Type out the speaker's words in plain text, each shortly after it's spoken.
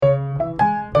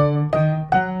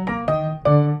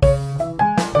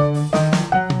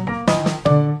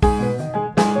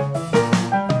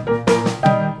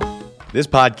This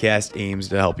podcast aims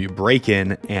to help you break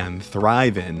in and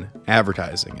thrive in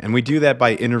advertising, and we do that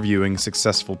by interviewing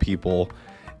successful people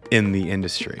in the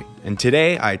industry. And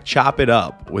today I chop it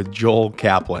up with Joel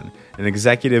Kaplan, an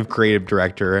executive creative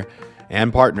director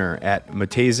and partner at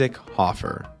Matejzek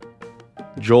Hofer.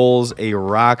 Joel's a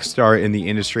rock star in the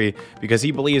industry because he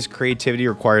believes creativity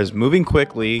requires moving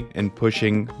quickly and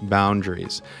pushing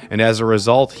boundaries. And as a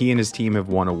result, he and his team have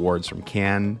won awards from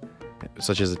Cannes,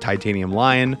 such as the Titanium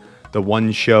Lion, the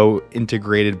One Show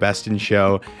Integrated Best in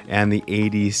Show, and the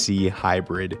ADC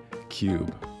Hybrid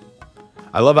Cube.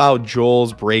 I love how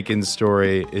Joel's break-in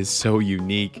story is so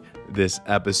unique this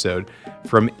episode.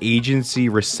 From agency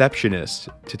receptionist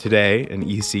to today an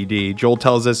ECD, Joel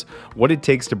tells us what it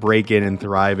takes to break in and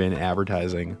thrive in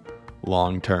advertising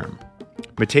long term.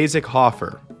 Matejzek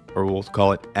Hofer, or we'll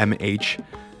call it MH,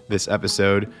 this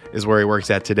episode is where he works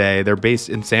at today. They're based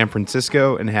in San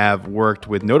Francisco and have worked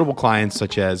with notable clients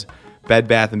such as Bed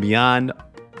Bath & Beyond,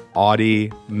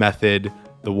 Audi, Method,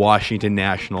 the Washington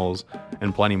Nationals,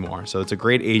 and plenty more. So it's a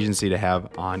great agency to have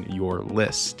on your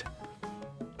list.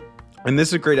 And this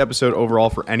is a great episode overall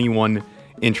for anyone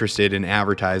interested in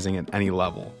advertising at any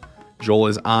level. Joel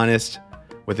is honest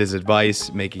with his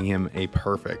advice, making him a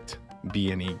perfect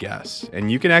B&E guest.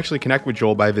 And you can actually connect with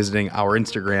Joel by visiting our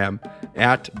Instagram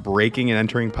at Breaking and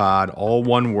Entering Pod, all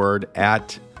one word,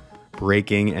 at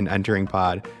Breaking and Entering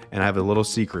Pod. And I have a little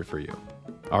secret for you.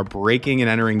 Our Breaking and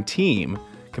Entering team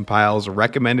compiles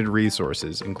recommended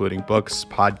resources, including books,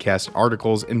 podcasts,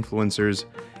 articles, influencers,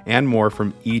 and more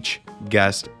from each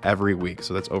guest every week.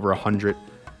 So that's over 100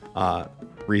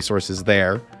 resources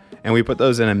there. And we put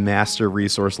those in a master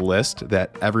resource list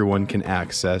that everyone can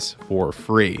access for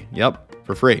free. Yep,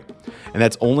 for free. And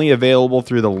that's only available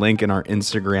through the link in our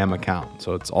Instagram account.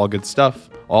 So it's all good stuff,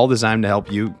 all designed to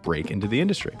help you break into the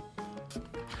industry.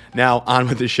 Now, on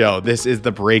with the show. This is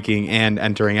the Breaking and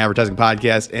Entering Advertising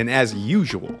Podcast. And as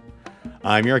usual,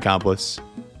 I'm your accomplice,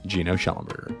 Gino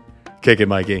Schellenberger. Kick it,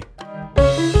 Mikey.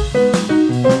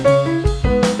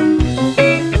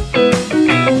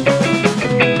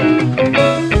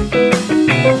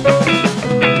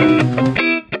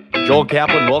 Joel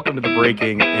Kaplan, welcome to the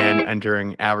Breaking and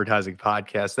Entering Advertising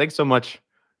Podcast. Thanks so much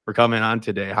for coming on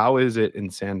today. How is it in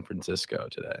San Francisco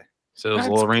today? So it's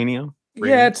a little rainy?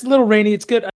 Yeah, it's a little rainy. It's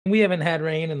good. We haven't had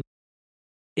rain in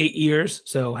 8 years,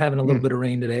 so having a little bit of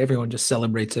rain today, everyone just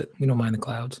celebrates it. We don't mind the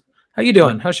clouds. How you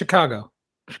doing? How's Chicago?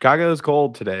 Chicago is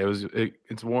cold today.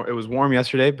 It's warm. It was warm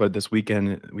yesterday, but this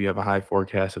weekend we have a high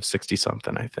forecast of 60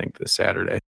 something, I think, this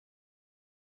Saturday.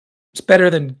 It's better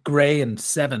than gray and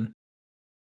 7.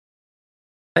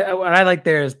 What I like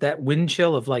there is that wind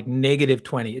chill of like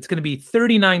 -20. It's going to be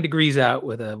 39 degrees out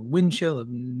with a wind chill of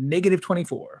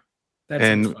 -24.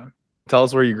 That's fun. Tell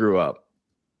us where you grew up.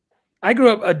 I grew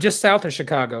up just south of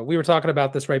Chicago. We were talking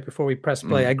about this right before we pressed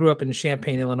play. I grew up in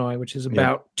Champaign, Illinois, which is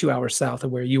about 2 hours south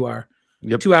of where you are.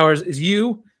 Yep. 2 hours is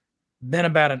you, then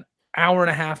about an hour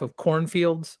and a half of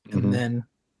cornfields, and then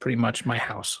pretty much my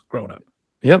house growing up.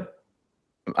 Yep.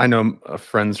 I know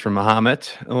friends from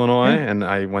Mahomet, Illinois, and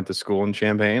I went to school in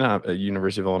Champaign at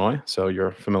University of Illinois, so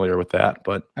you're familiar with that.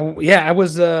 But I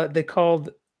was. They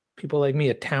called people like me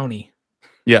a townie.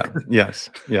 Yeah. Yes.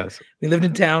 We lived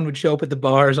in town, would show up at the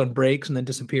bars on breaks, and then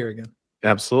disappear again.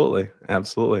 Absolutely.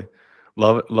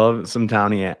 Love some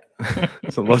townie.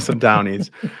 Love some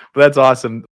townies. But that's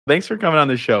awesome. Thanks for coming on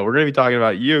the show. We're going to be talking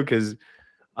about you because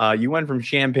you went from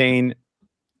Champaign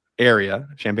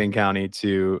County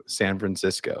to San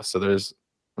Francisco. So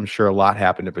I'm sure a lot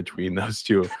happened in between those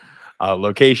two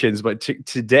locations. But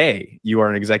today you are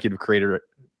an executive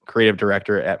creative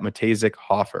director at Matejzek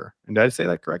Hofer. And did I say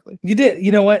that correctly? You did.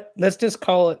 You know what? Let's just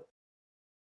call it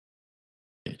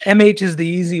MH is the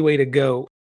easy way to go.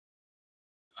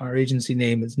 Our agency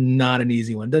name is not an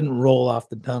easy one. It doesn't roll off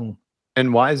the tongue.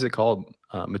 And why is it called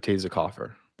Matejzek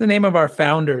Hofer? The name of our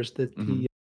founders, the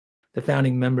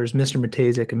founding members, Mr.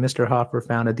 Matejzek and Mr. Hofer,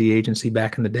 founded the agency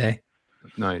back in the day.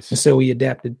 Nice. And so we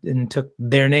adapted and took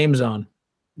their names on,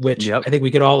 which I think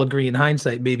we could all agree in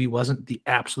hindsight maybe wasn't the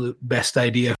absolute best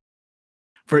idea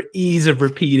for ease of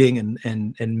repeating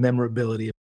and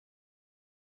memorability.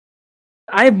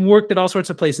 I've worked at all sorts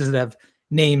of places that have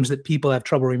names that people have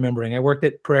trouble remembering. I worked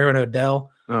at Pereira and Odell.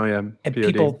 Oh, yeah. And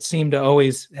people seem to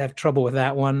always have trouble with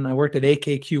that one. I worked at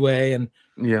AKQA, and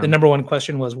the number one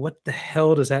question was, what the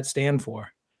hell does that stand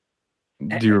for?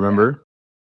 Do you remember?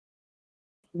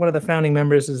 One of the founding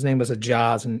members, his name was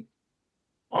Ajaz, and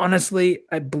honestly,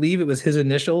 I believe it was his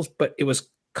initials, but it was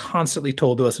constantly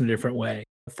told to us in a different way.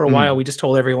 For a while, we just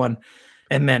told everyone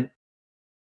and meant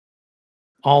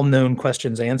all known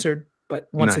questions answered. But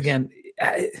once again,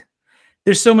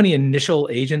 there's so many initial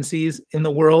agencies in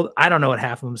the world. I don't know what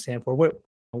half of them stand for.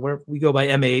 We go by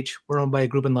MH. We're owned by a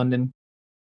group in London,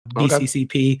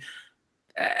 BCCP.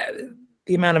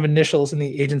 The amount of initials in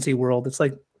the agency world, it's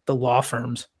like the law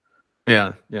firms.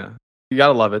 Yeah. You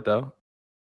gotta love it though.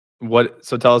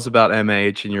 So tell us about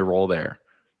MH and your role there.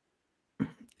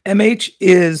 MH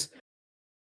is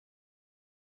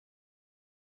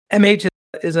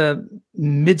a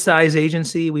mid-size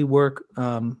agency. We work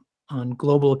on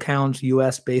global accounts,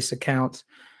 US-based accounts.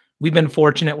 We've been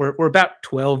fortunate. We're about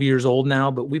 12 years old now,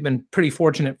 but we've been pretty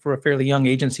fortunate for a fairly young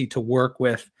agency to work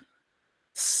with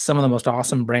some of the most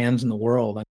awesome brands in the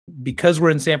world. Because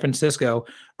we're in San Francisco,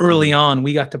 early on,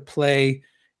 we got to play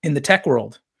in the tech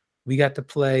world. We got to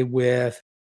play with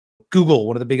Google,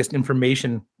 one of the biggest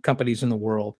information companies in the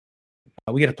world.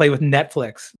 We got to play with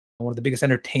Netflix, one of the biggest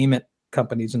entertainment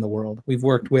companies in the world. We've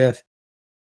worked with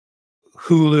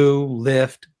Hulu,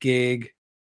 Lyft, Gig,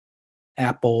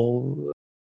 Apple,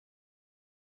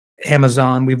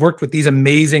 Amazon. We've worked with these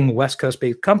amazing West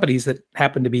Coast-based companies that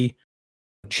happen to be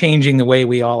changing the way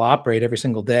we all operate every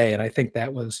single day. And I think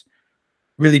that was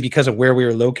really because of where we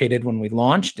were located when we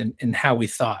launched and how we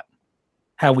thought.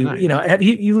 How we, Nice. have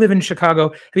you live in Chicago?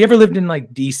 Have you ever lived in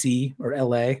like DC or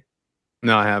LA?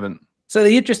 No, I haven't. So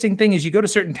the interesting thing is you go to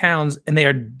certain towns and they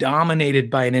are dominated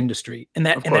by an industry and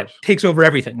that takes over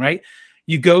everything, right?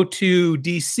 You go to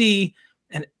DC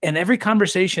and every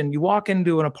conversation, you walk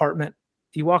into an apartment,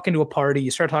 you walk into a party,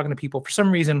 you start talking to people. For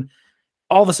some reason,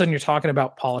 all of a sudden you're talking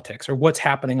about politics or what's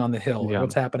happening on the Hill or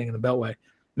what's happening in the Beltway. And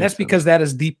that's because that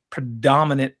is the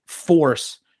predominant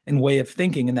force and way of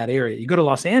thinking in that area. You go to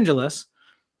Los Angeles,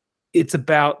 it's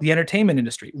about the entertainment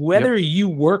industry. Whether you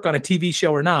work on a TV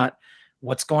show or not,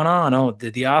 what's going on? Oh,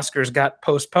 the Oscars got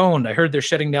postponed. I heard they're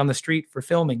shutting down the street for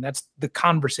filming. That's the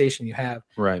conversation you have.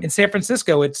 Right. In San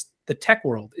Francisco, it's the tech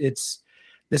world. It's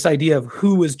this idea of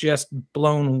who has just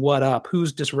blown what up,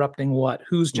 who's disrupting what,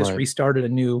 who's just restarted a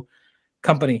new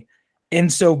company.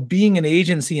 And so being an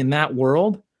agency in that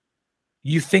world,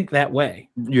 you think that way.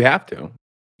 You have to.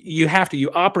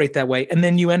 You operate that way. And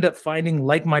then you end up finding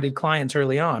like-minded clients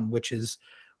early on, which is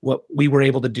what we were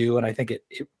able to do. And I think it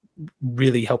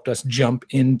really helped us jump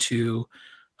into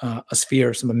a sphere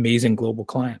of some amazing global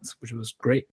clients, which was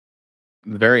great.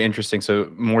 Very interesting.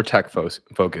 So more tech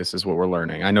focus is what we're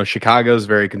learning. I know Chicago's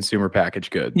very consumer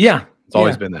packaged goods. Yeah. It's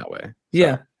always been that way. So.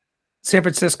 Yeah. San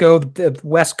Francisco, the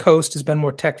West Coast has been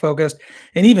more tech focused.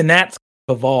 And even that's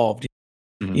evolved.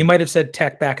 Mm-hmm. You might have said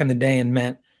tech back in the day and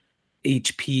meant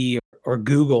HP or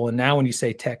Google. And now when you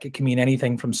say tech, it can mean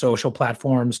anything from social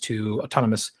platforms to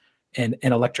autonomous and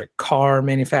electric car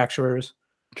manufacturers.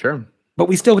 Sure. But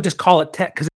we still just call it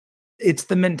tech because it's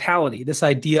the mentality, this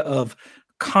idea of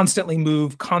constantly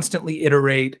move, constantly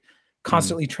iterate,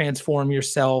 constantly transform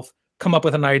yourself, come up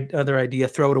with another idea,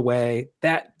 throw it away.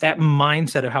 That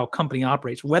mindset of how a company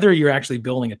operates, whether you're actually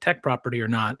building a tech property or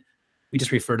not, we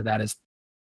just refer to that as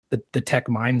the tech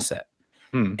mindset.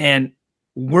 And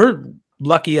we're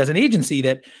lucky as an agency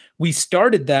that we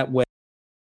started that way,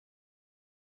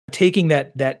 taking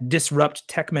that disrupt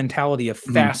tech mentality of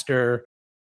faster,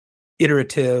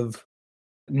 iterative,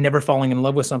 never falling in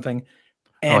love with something.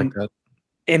 And, I like that.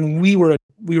 And we were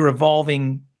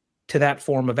evolving to that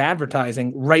form of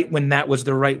advertising right when that was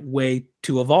the right way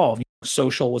to evolve.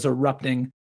 Social was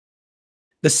erupting.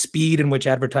 The speed in which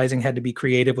advertising had to be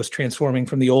creative was transforming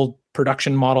from the old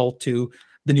production model to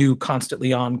the new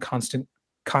constantly on, constant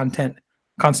content,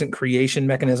 constant creation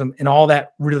mechanism, and all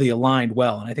that really aligned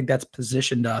well. And I think that's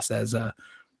positioned us as a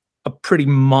pretty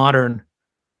modern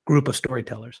group of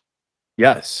storytellers.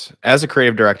 Yes. As a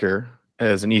creative director,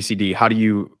 as an ECD, how do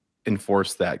you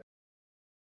enforce that?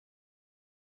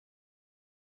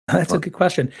 That's a good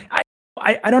question.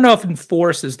 I don't know if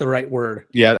enforce is the right word.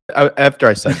 Yeah. After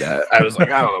I said that, I was like,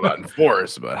 I don't know about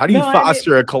enforce, but how do you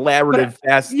foster a collaborative,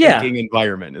 fast-thinking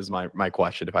environment is my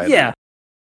question. If I had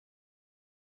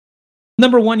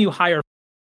Number one, you hire.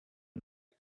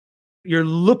 You're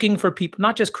looking for people,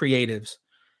 not just creatives,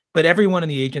 but everyone in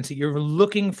the agency. You're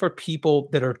looking for people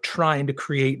that are trying to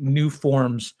create new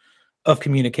forms of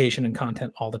communication and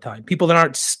content all the time. People that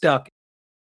aren't stuck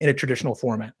in a traditional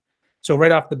format. So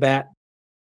right off the bat,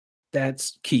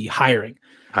 that's key, hiring.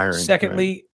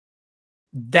 Secondly,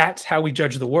 that's how we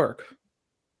judge the work.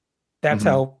 That's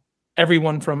how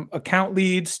everyone from account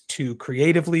leads to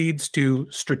creative leads to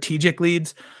strategic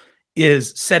leads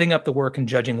is setting up the work and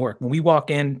judging work. When we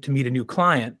walk in to meet a new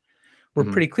client, we're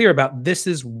pretty clear about this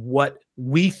is what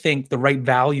we think the right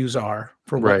values are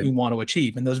for what we want to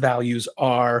achieve. And those values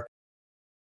are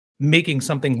making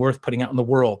something worth putting out in the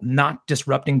world, not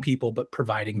disrupting people, but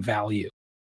providing value.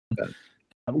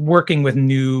 Working with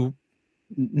new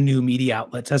new media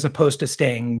outlets as opposed to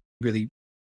staying really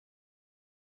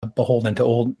beholden to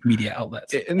old media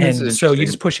outlets. And so you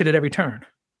just push it at every turn.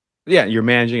 Yeah, you're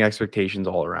managing expectations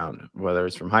all around, whether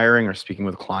it's from hiring or speaking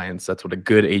with clients. That's what a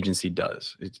good agency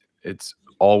does. It's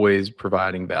always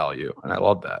providing value, and I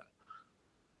love that.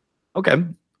 Okay,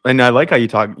 and I like how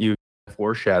you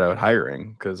foreshadowed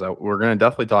hiring, because we're going to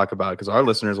definitely talk about it, because our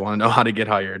listeners want to know how to get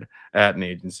hired at an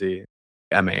agency,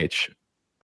 MH.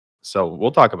 So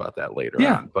we'll talk about that later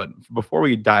on. But before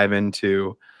we dive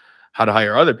into how to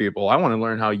hire other people, I want to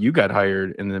learn how you got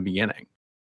hired in the beginning.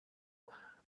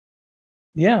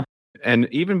 Yeah. And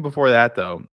even before that,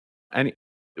 though,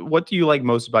 what do you like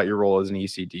most about your role as an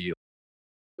ECD?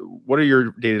 What are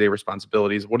your day-to-day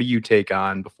responsibilities? What do you take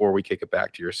on before we kick it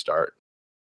back to your start?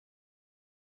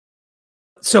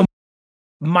 So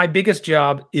my biggest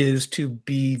job is to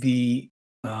be the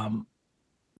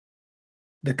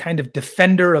kind of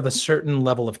defender of a certain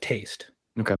level of taste.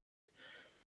 Okay.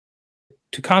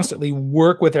 To constantly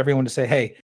work with everyone to say,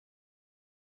 hey,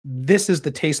 this is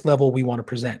the taste level we want to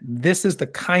present. This is the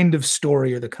kind of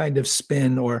story or the kind of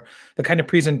spin or the kind of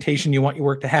presentation you want your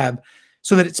work to have,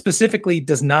 so that it specifically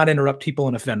does not interrupt people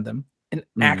and offend them, and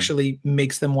actually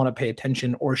makes them want to pay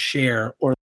attention or share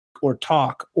or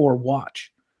talk or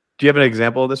watch. Do you have an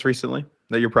example of this recently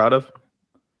that you're proud of?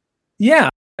 Yeah,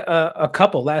 a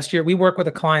couple. Last year, we worked with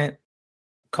a client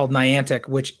called Niantic,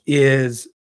 which is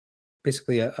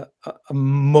basically a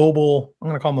mobile, I'm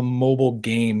going to call them a mobile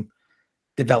game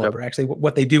developer. Yep. Actually,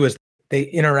 what they do is they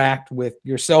interact with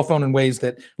your cell phone in ways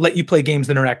that let you play games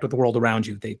that interact with the world around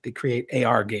you. They create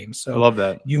AR games. So I love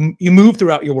that. You move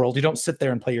throughout your world. You don't sit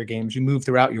there and play your games. You move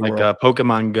throughout your world. Like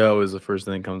Pokemon Go is the first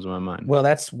thing that comes to my mind. Well,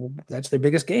 that's their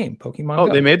biggest game, Pokemon Go.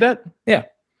 Oh, they made that? Yeah.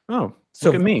 Oh,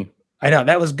 look at me. I know,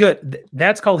 that was good.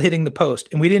 That's called hitting the post,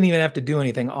 and we didn't even have to do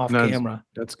anything off camera.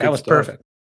 That's good. That was stuff. perfect.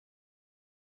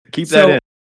 Keep that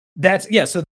in.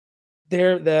 So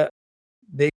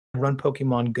they run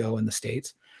Pokemon Go in the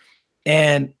States,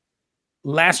 and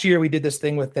last year we did this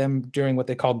thing with them during what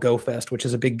they call Go Fest, which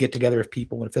is a big get together of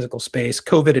people in a physical space.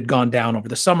 COVID had gone down over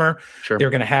the summer. Sure. They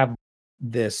were going to have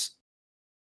this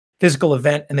physical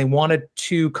event, and they wanted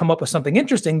to come up with something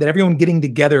interesting that everyone getting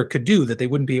together could do that they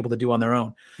wouldn't be able to do on their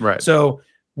own. Right. So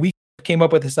we came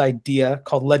up with this idea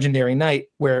called Legendary Night,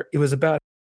 where it was about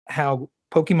how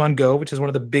Pokemon Go, which is one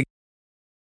of the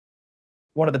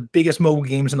biggest mobile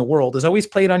games in the world, is always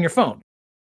played on your phone.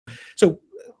 So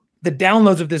the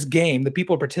downloads of this game, the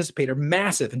people who participate, are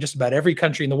massive in just about every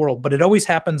country in the world, but it always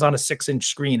happens on a 6-inch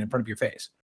screen in front of your face.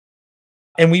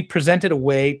 And we presented a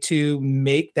way to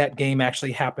make that game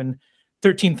actually happen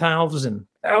 13,000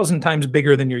 times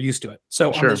bigger than you're used to it.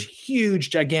 So on this huge,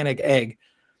 gigantic egg,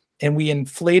 and we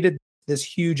inflated this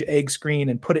huge egg screen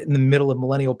and put it in the middle of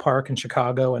Millennial Park in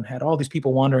Chicago, and had all these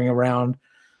people wandering around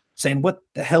saying, what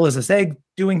the hell is this egg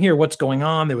doing here? What's going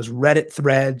on? There was Reddit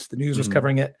threads. The news was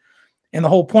covering it. And the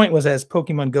whole point was, as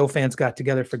Pokemon Go fans got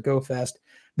together for Go Fest,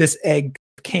 this egg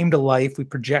came to life. We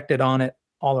projected on it,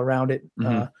 all around it,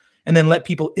 and then let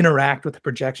people interact with the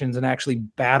projections and actually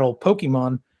battle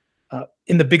Pokemon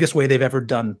in the biggest way they've ever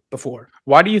done before.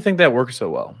 Why do you think that works so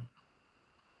well?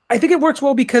 I think it works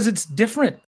well because it's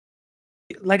different.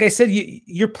 Like I said,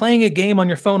 you're playing a game on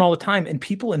your phone all the time, and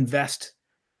people invest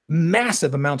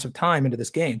massive amounts of time into this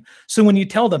game. So when you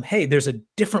tell them, hey, there's a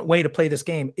different way to play this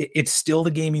game, it's still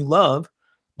the game you love,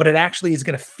 but it actually is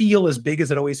going to feel as big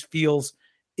as it always feels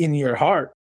in your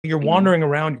heart. You're wandering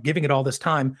around, giving it all this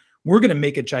time. We're going to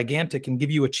make it gigantic and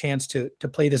give you a chance to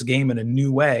play this game in a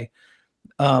new way.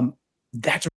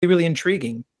 That's really, really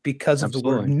intriguing because of the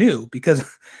word new. Because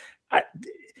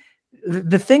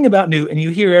the thing about new, and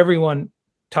you hear everyone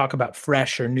talk about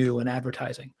fresh or new in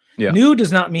advertising. Yeah. New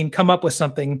does not mean come up with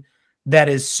something that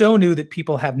is so new that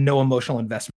people have no emotional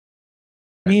investment.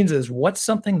 What it means is, what's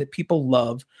something that people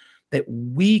love that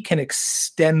we can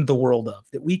extend the world of,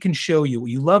 that we can show you.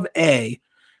 You love A,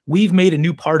 we've made a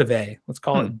new part of A, let's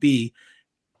call it B,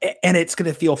 and it's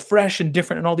going to feel fresh and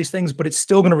different and all these things, but it's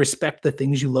still going to respect the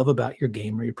things you love about your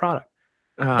game or your product.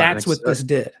 That's what this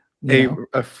did.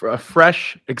 A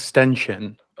fresh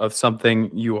extension of something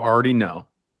you already know.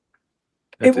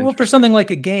 Well, for something like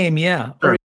a game, yeah.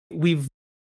 Sure. We've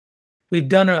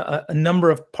done a number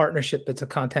of partnership bits of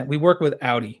content. We work with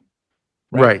Audi.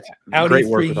 Right. Audi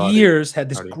for years had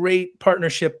this great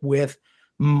partnership with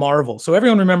Marvel. So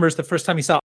everyone remembers the first time you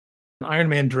saw Iron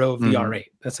Man drove the R8.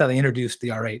 That's how they introduced the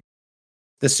R8,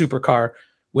 the supercar,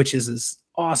 which is this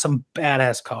awesome,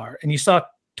 badass car. And you saw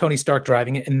Tony Stark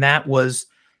driving it, and that was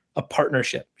a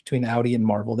partnership between Audi and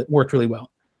Marvel that worked really well.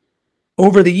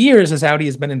 Over the years, as Audi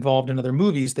has been involved in other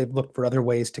movies, they've looked for other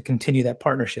ways to continue that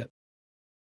partnership.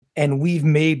 And we've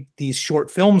made these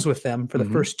short films with them for the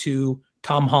first 2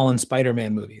 Tom Holland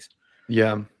Spider-Man movies.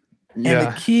 Yeah. And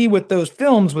the key with those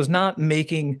films was not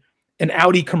making an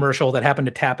Audi commercial that happened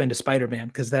to tap into Spider-Man,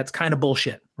 because that's kind of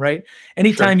bullshit, right?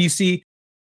 Anytime you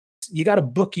got a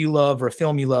book you love or a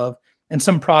film you love, and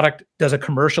some product does a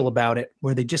commercial about it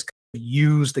where they just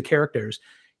use the characters,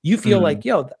 you feel like,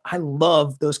 yo, I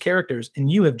love those characters,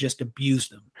 and you have just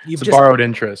abused them. It's borrowed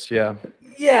interest. Yeah.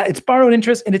 Yeah, it's borrowed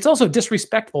interest, and it's also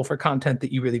disrespectful for content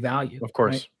that you really value. Of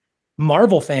course. Right?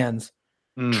 Marvel fans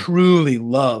truly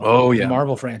love the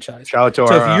Marvel franchise. Shout out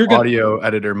to our audio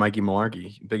editor, Mikey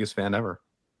Malarkey, biggest fan ever.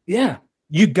 Yeah.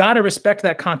 You got to respect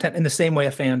that content in the same way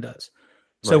a fan does.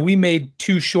 So we made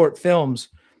 2 short films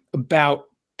about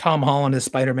Tom Holland as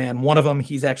Spider-Man. One of them,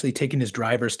 he's actually taking his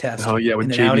driver's test. Oh yeah, with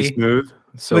JB Smoove.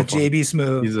 With JB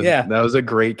Smoove. That was a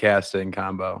great casting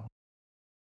combo.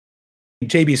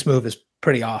 JB Smoove is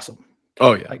pretty awesome.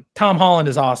 Oh yeah. Like Tom Holland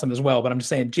is awesome as well, but I'm just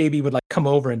saying JB would like come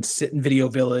over and sit in Video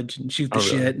Village and shoot the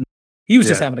shit. And he was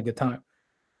just having a good time.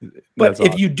 But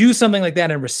if you do something like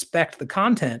that and respect the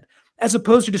content, as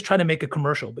opposed to just trying to make a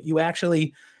commercial, but you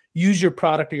actually use your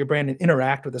product or your brand and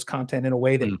interact with this content in a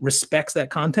way that respects that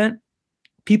content,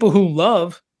 people who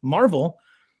love Marvel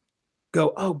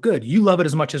go, oh, good, you love it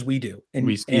as much as we do. And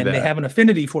they have an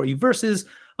affinity for you versus,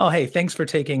 oh, hey, thanks for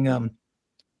taking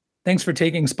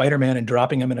Spider-Man and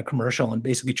dropping him in a commercial and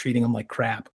basically treating him like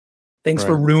crap. Thanks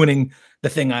for ruining the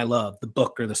thing I love, the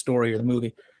book or the story or the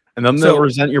movie. And then they'll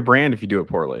resent your brand if you do it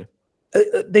poorly.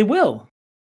 They will.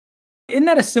 Isn't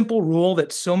that a simple rule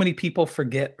that so many people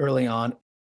forget early on?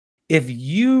 If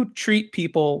you treat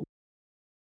people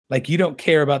like you don't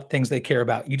care about the things they care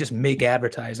about, you just make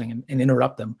advertising and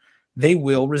interrupt them, they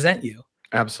will resent you.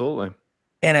 Absolutely.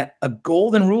 And a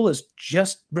golden rule is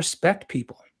just respect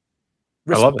people.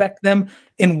 Respect them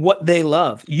in what they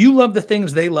love. You love the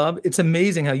things they love. It's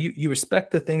amazing how you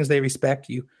respect the things they respect.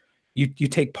 You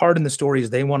take part in the stories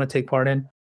they want to take part in.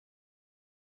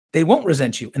 They won't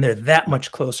resent you, and they're that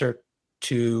much closer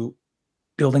to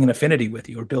building an affinity with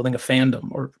you or building a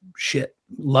fandom or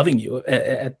loving you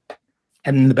at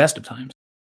in the best of times.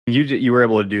 You were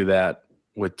able to do that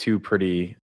with 2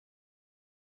 pretty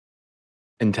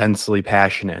intensely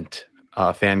passionate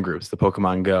fan groups, the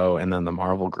Pokemon Go and then the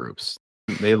Marvel groups.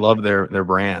 They love their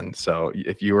brand. So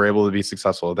if you were able to be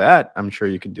successful with that, I'm sure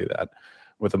you could do that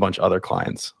with a bunch of other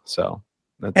clients. So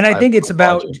I think it's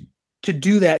about to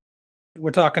do that.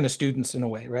 We're talking to students in a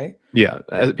way, right? Yeah,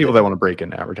 as people that want to break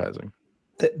into advertising.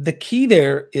 The key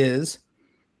there is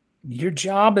your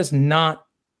job is not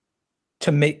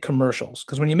to make commercials,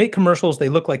 because when you make commercials, they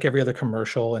look like every other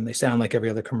commercial and they sound like every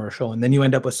other commercial, and then you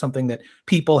end up with something that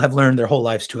people have learned their whole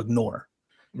lives to ignore.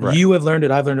 Right. You have learned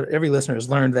it. I've learned it. Every listener has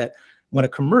learned that when a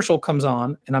commercial comes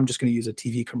on, and I'm just going to use a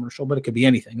TV commercial, but it could be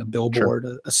anything, a billboard,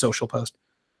 a social post.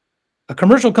 A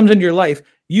commercial comes into your life,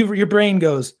 your brain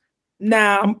goes,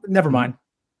 nah, never mind.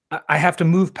 I have to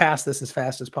move past this as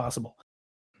fast as possible.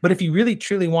 But if you really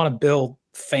truly want to build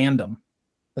fandom,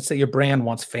 let's say your brand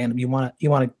wants fandom, you want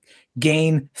to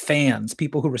gain fans,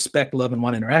 people who respect, love, and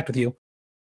want to interact with you.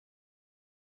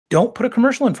 Don't put a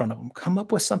commercial in front of them. Come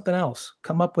up with something else.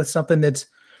 Come up with something that's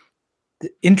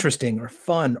interesting or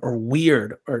fun or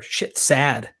weird or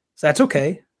sad. So that's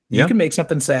okay. You can make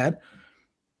something sad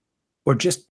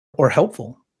or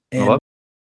helpful. And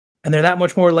they're that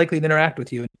much more likely to interact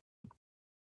with you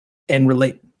and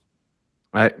relate.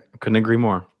 I couldn't agree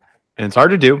more. And it's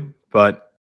hard to do,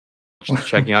 but just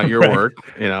checking out your work,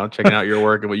 checking out your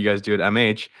work and what you guys do at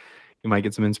MH, you might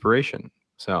get some inspiration.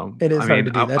 So it is hard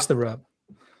to do. That's the rub.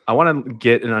 I want to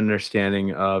get an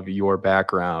understanding of your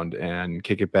background and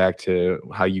kick it back to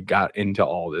how you got into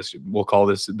all this. We'll call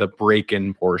this the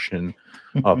break-in portion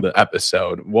of the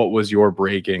episode. What was your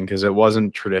break-in? Because it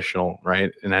wasn't traditional,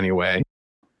 right, in any way.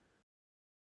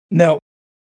 No.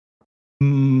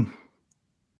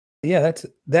 Yeah, that's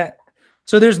that.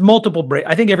 So there's multiple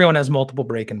I think everyone has multiple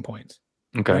break-in points.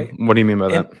 Okay. Right? What do you mean by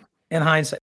that? In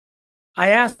hindsight,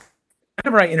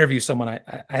 whenever I interview someone,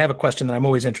 I have a question that I'm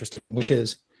always interested in, which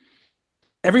is,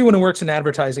 everyone who works in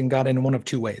advertising got in one of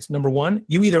 2 ways. Number one,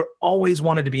 you either always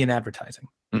wanted to be in advertising.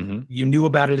 Mm-hmm. You knew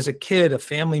about it as a kid, a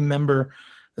family member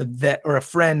or a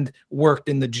friend worked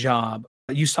in the job.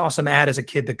 You saw some ad as a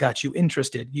kid that got you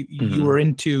interested. You were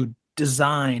into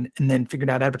design and then figured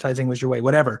out advertising was your way,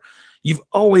 whatever. You've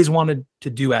always wanted to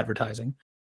do advertising.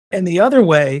 And the other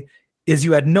way is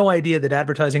you had no idea that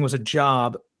advertising was a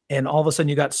job, and all of a sudden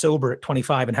you got sober at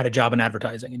 25 and had a job in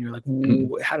advertising. And you're like,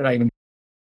 how did I even?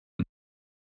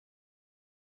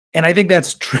 And I think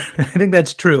that's true. I think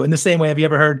that's true. In the same way, have you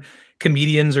ever heard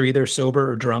comedians are either sober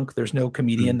or drunk? There's no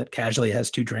comedian that casually has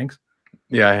 2 drinks.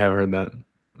 Yeah, I have heard that.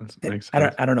 That makes I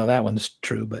sense. don't know that one's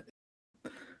true,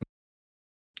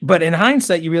 but in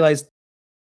hindsight, you realize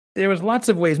there was lots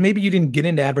of ways. Maybe you didn't get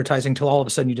into advertising till all of a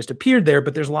sudden you just appeared there,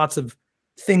 but there's lots of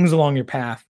things along your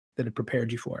path that had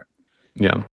prepared you for it.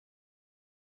 Yeah.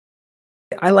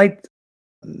 I liked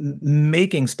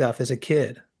making stuff as a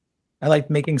kid. I liked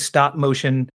making stop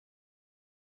motion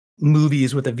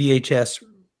movies with a VHS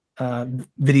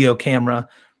video camera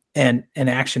and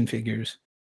action figures.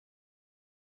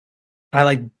 I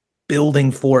like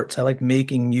building forts. I like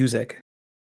making music.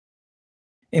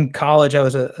 In college, I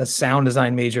was a sound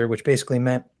design major, which basically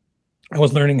meant I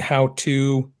was learning how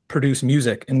to produce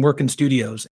music and work in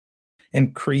studios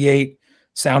and create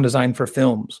sound design for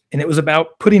films. And it was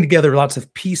about putting together lots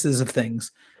of pieces of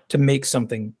things to make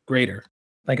something greater.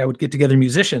 Like I would get together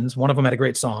musicians, one of them had a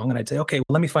great song, and I'd say, okay, well,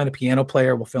 let me find a piano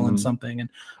player, we'll fill in something, and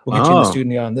we'll get you in the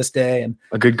studio on this day. And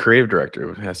a good creative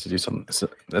director has to do something. So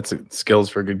that's skills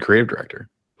for a good creative director.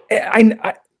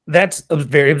 That's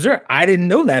very absurd. I didn't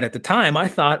know that at the time. I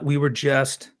thought we were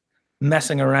just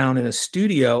messing around in a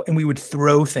studio and we would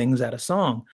throw things at a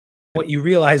song. What you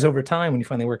realize over time when you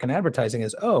finally work in advertising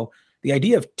is, oh, the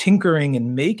idea of tinkering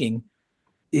and making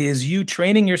is you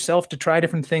training yourself to try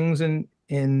different things in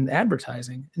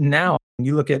advertising. Now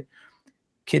you look at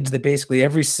kids that basically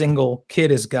every single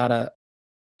kid has got a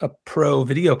pro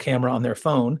video camera on their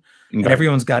phone, and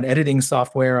everyone's got editing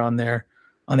software on their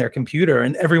computer,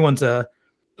 and everyone's a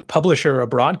publisher or a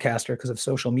broadcaster because of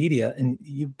social media. And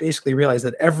you basically realize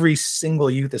that every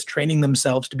single youth is training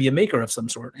themselves to be a maker of some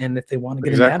sort. And if they want to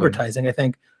get into advertising, I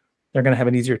think they're going to have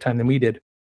an easier time than we did.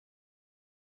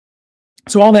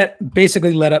 So all that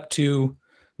basically led up to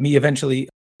me eventually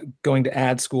going to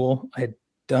ad school. I had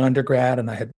done undergrad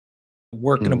and I had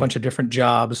worked in a bunch of different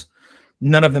jobs,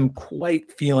 none of them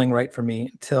quite feeling right for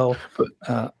me until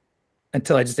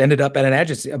I just ended up at an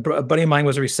agency. A buddy of mine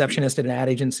was a receptionist at an ad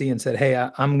agency and said, hey,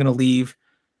 I'm going to leave.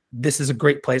 This is a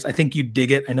great place. I think you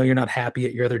dig it. I know you're not happy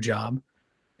at your other job.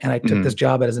 And I took this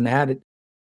job as an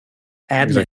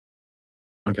admin.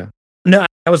 Okay. No,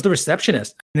 I was the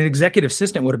receptionist. An executive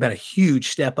assistant would have been a huge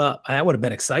step up. That would have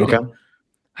been exciting. Okay.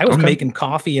 I was making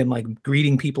coffee and like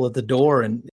greeting people at the door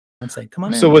and saying, come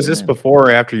on in. So was this before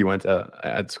or after you went to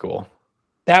ad school?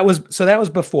 That was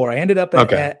before. I ended up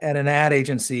at an ad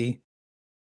agency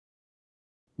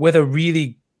with a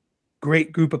really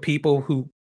great group of people who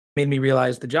made me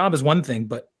realize the job is one thing,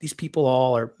 but these people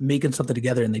all are making something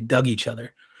together and they dug each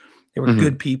other. They were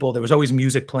good people. There was always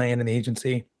music playing in the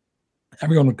agency.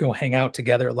 Everyone would go hang out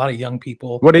together. A lot of young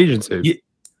people. What agency?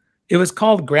 It was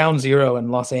called Ground Zero in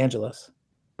Los Angeles.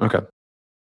 Okay.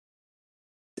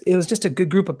 It was just a good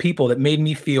group of people that made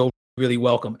me feel really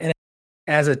welcome. And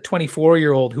as a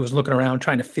 24-year-old who was looking around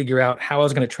trying to figure out how I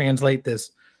was going to translate this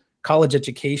college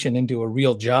education into a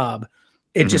real job,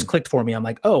 it just clicked for me. I'm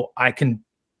like, oh,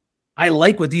 I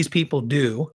like what these people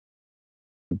do.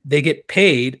 They get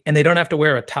paid and they don't have to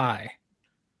wear a tie.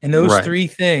 And those three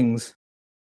things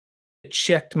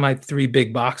checked my three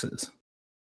big boxes.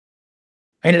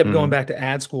 I ended up going back to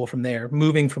ad school from there,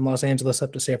 moving from Los Angeles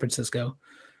up to San Francisco,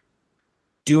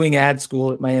 doing ad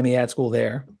school at Miami Ad School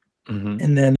there,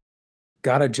 and then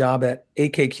got a job at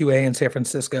AKQA in San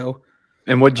Francisco.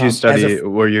 And what did you study?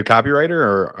 Were you a copywriter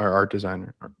or art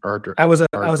designer? I was a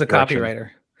copywriter.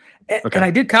 And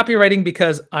I did copywriting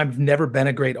because I've never been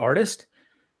a great artist,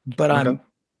 but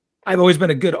I've always been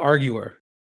a good arguer.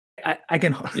 I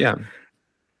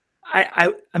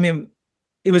mean,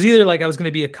 it was either like I was going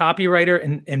to be a copywriter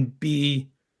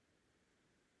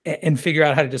and figure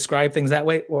out how to describe things that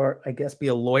way, or I guess be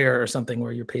a lawyer or something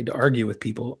where you're paid to argue with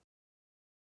people.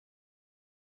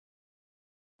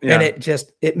 Yeah. And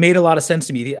it made a lot of sense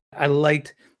to me.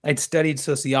 I'd studied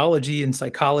sociology and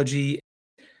psychology,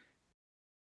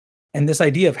 and this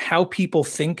idea of how people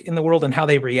think in the world and how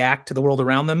they react to the world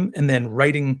around them, and then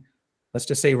writing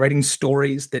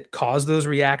stories that cause those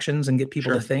reactions and get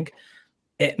people to think.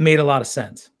 It made a lot of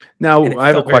sense. Now I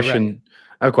have a question. Right.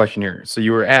 I have a question here. So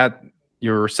you were a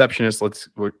receptionist.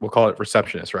 We'll call it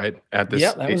receptionist, right? At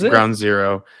this Ground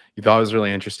Zero. You thought it was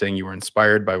really interesting. You were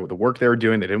inspired by the work they were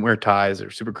doing. They didn't wear ties. They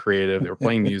were super creative. They were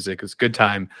playing music. It was a good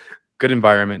time, good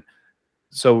environment.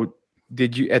 So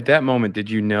at that moment, did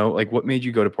you know, like, what made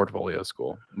you go to portfolio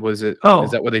school? Is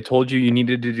that what they told you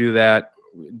needed to do that?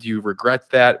 Do you regret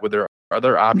that? Were there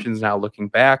other options now looking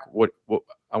back? What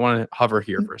I want to hover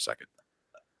here for a second.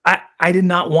 I did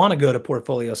not want to go to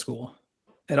portfolio school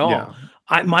at all. Yeah.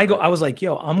 I was like,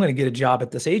 I'm going to get a job at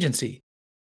this agency.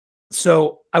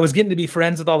 So I was getting to be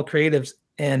friends with all the creatives,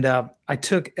 and I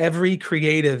took every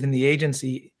creative in the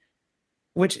agency,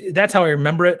 which that's how I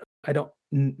remember it.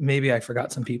 Maybe I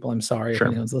forgot some people. I'm sorry if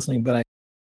anyone's listening, but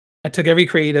I took every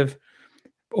creative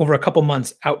over a couple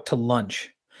months out to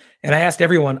lunch. And I asked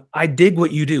everyone, I dig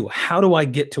what you do. How do I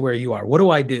get to where you are? What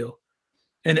do I do?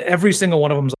 And every single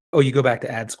one of them was like, oh, you go back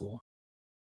to ad school.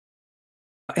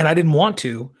 And I didn't want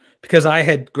to because I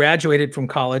had graduated from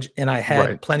college and I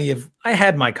had I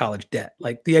had my college debt.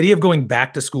 Like the idea of going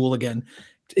back to school again,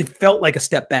 it felt like a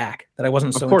step back that I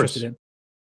wasn't so interested in.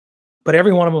 But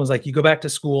every one of them was like, you go back to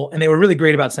school. And they were really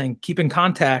great about saying, keep in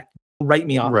contact, write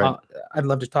me off. I'd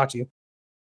love to talk to you.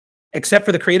 Except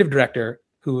for the creative director,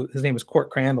 who his name was Court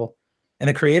Crandall. And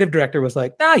the creative director was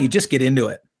like, nah, you just get into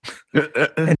it.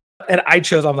 and I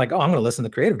chose, I'm like, oh, I'm going to listen to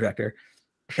the creative director.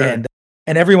 Sure.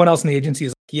 And everyone else in the agency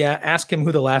is like, yeah, ask him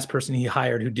who the last person he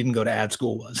hired who didn't go to ad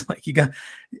school was. Like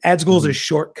ad school is a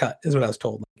shortcut, is what I was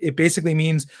told. It basically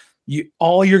means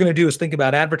all you're going to do is think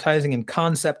about advertising and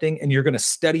concepting, and you're going to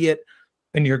study it,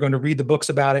 and you're going to read the books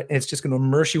about it, and it's just going to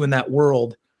immerse you in that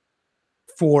world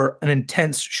for an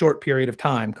intense short period of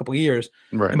time, a couple of years.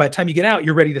 Right. And by the time you get out,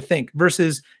 you're ready to think,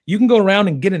 versus you can go around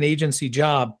and get an agency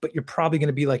job, but you're probably going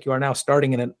to be like you are now,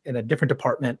 starting in a different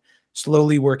department,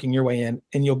 slowly working your way in,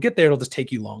 and you'll get there. It'll just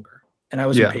take you longer. And I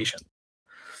was impatient.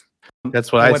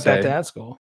 That's what I went say. Back to ad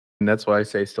school. And that's what I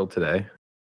say still today.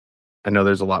 I know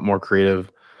there's a lot more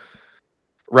creative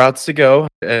routes to go.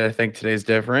 I think today's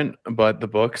different, but the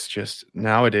books just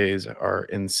nowadays are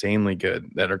insanely good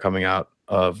that are coming out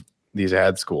of these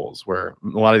ad schools, where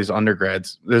a lot of these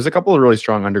undergrads, there's a couple of really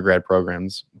strong undergrad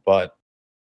programs, but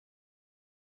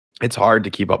it's hard to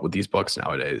keep up with these books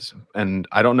nowadays. And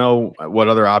I don't know what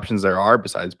other options there are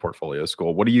besides Portfolio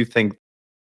School. What do you think?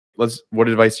 What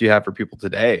advice do you have for people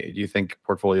today? Do you think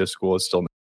Portfolio School is still?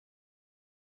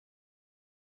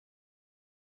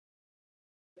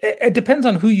 It depends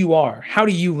on who you are. How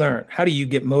do you learn? How do you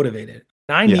get motivated?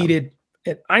 I needed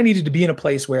to be in a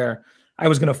place where I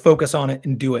was going to focus on it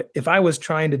and do it. If I was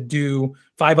trying to do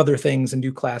 5 other things and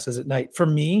do classes at night, for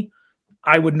me,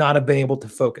 I would not have been able to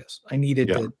focus. I needed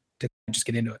to just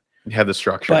get into it. You had the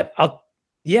structure.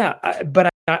 But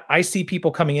I see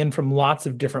people coming in from lots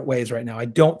of different ways right now. I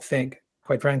don't think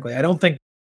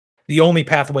the only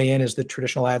pathway in is the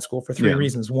traditional ad school for 3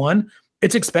 reasons. One,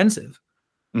 it's expensive.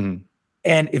 Mm-hmm.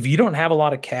 And if you don't have a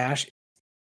lot of cash,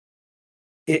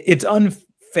 it's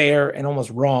unfair and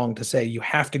almost wrong to say you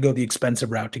have to go the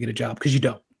expensive route to get a job, because you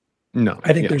don't. No.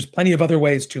 I think there's plenty of other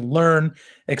ways to learn,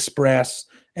 express,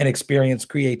 and experience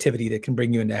creativity that can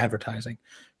bring you into advertising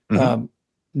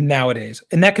nowadays.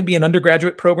 And that could be an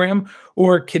undergraduate program,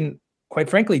 or can, quite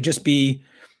frankly, just be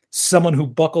someone who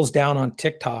buckles down on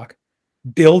TikTok,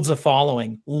 builds a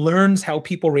following, learns how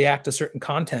people react to certain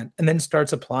content, and then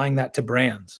starts applying that to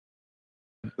brands.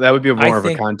 That would be more of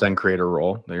a content creator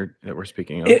role that we're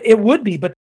speaking of. It would be,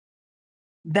 but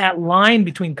that line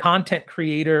between content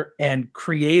creator and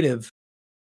creative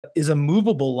is a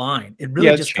movable line. It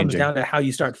really just comes down to how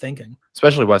you start thinking.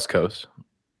 Especially West Coast.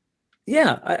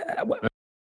 Yeah.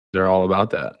 They're all about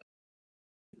that.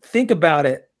 Think about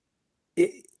it.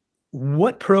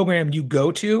 What program you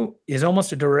go to is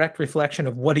almost a direct reflection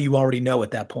of what do you already know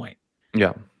at that point.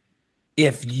 Yeah.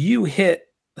 If you hit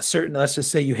a certain, let's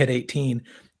just say you hit 18,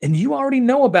 and you already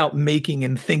know about making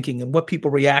and thinking and what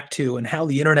people react to and how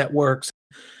the internet works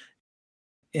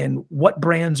and what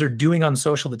brands are doing on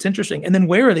social that's interesting, and then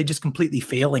where are they just completely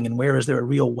failing and where is there a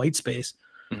real white space?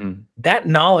 Mm-hmm. That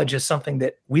knowledge is something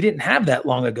that we didn't have that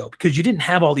long ago, because you didn't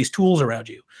have all these tools around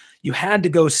you. You had to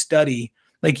go study.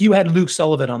 Like, you had Luke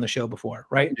Sullivan on the show before,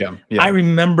 right? Yeah. I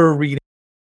remember reading.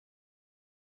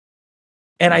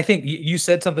 And I think you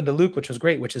said something to Luke, which was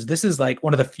great, which is this is like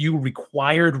one of the few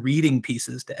required reading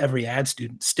pieces to every ad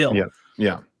student still.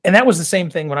 Yeah. And that was the same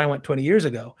thing when I went 20 years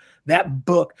ago. That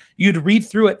book, you'd read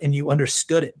through it and you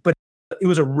understood it, but it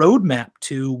was a roadmap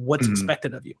to what's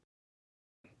expected of you.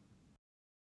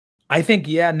 I think,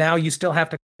 now you still have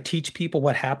to teach people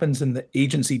what happens in the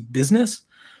agency business,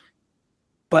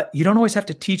 but you don't always have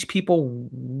to teach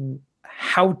people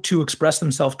how to express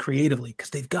themselves creatively, because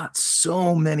they've got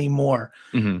so many more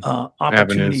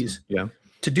opportunities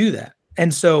to do that.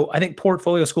 And so I think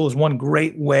Portfolio School is one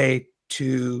great way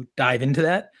to dive into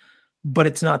that, but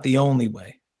it's not the only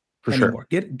way anymore.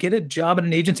 Sure. Get a job at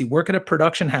an agency, work at a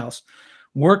production house,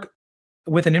 work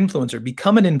with an influencer,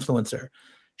 become an influencer.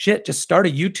 Just start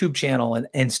a YouTube channel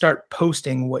and start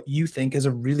posting what you think is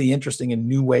a really interesting and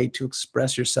new way to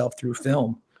express yourself through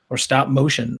film or stop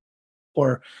motion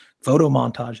or photo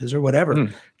montages or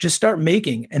whatever. Just start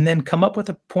making, and then come up with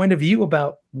a point of view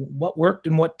about what worked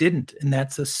and what didn't. And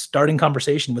that's a starting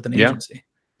conversation with an agency.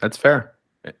 That's fair.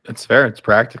 It's fair. It's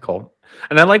practical.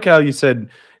 And I like how you said,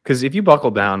 because if you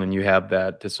buckle down and you have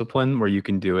that discipline where you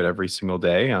can do it every single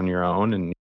day on your own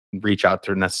and reach out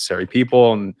to necessary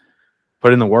people and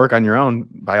put in the work on your own,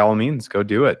 by all means, go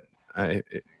do it.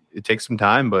 It takes some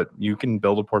time, but you can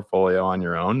build a portfolio on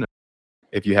your own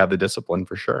if you have the discipline,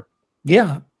 for sure.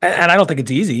 Yeah. And I don't think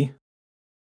it's easy.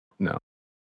 No.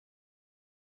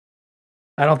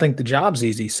 I don't think the job's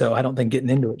easy, so I don't think getting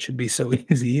into it should be so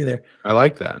easy either. I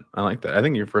like that. I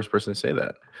think you're the first person to say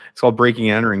that. It's called breaking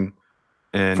and entering.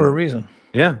 And for a reason.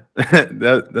 Yeah.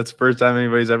 That's the first time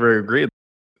anybody's ever agreed.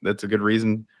 That's a good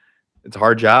reason. It's a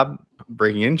hard job.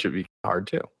 Breaking in should be hard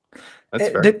too. That's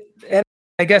fair. And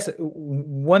I guess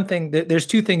one thing, there's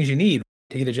two things you need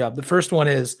to get a job. The first one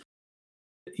is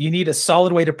you need a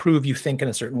solid way to prove you think in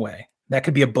a certain way. That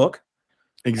could be a book.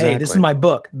 Exactly. Hey, this is my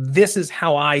book. This is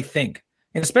how I think.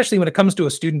 And especially when it comes to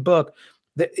a student book,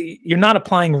 you're not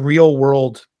applying real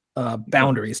world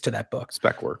boundaries to that book.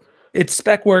 Spec work. It's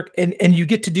spec work. And you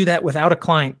get to do that without a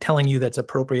client telling you that's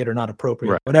appropriate or not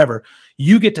appropriate, right. Whatever.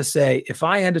 You get to say, if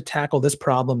I had to tackle this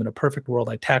problem in a perfect world,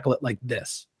 I tackle it like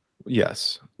this.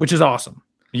 Yes. Which is awesome.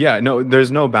 Yeah, no,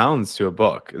 there's no bounds to a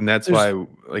book. And that's why,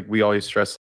 like, we always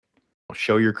stress,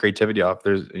 show your creativity off.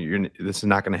 This is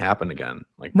not going to happen again,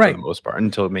 like, right. For the most part,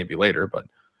 until maybe later. But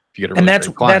if you get a really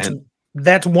great client,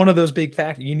 that's one of those big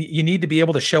factors. You need to be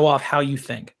able to show off how you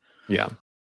think. Yeah.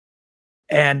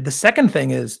 And the second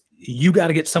thing is you got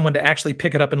to get someone to actually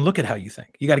pick it up and look at how you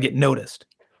think. You got to get noticed.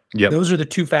 Yeah. Those are the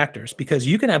two factors, because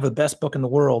you can have the best book in the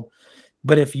world,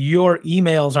 but if your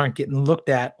emails aren't getting looked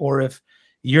at, or if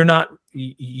you're not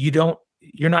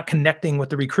connecting with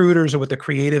the recruiters or with the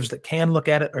creatives that can look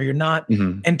at it, or you're not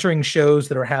entering shows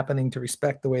that are happening to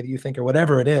respect the way that you think, or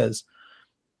whatever it is,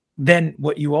 then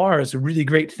what you are is a really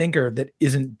great thinker that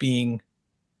isn't being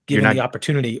given the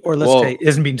opportunity, or let's say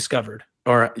isn't being discovered.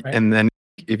 Or right? And then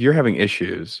if you're having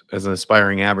issues as an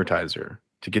aspiring advertiser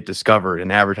to get discovered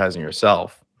in advertising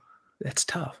yourself, that's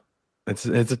tough. That's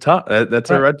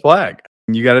a red flag.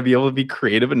 You got to be able to be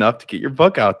creative enough to get your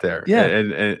book out there. Yeah.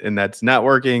 And that's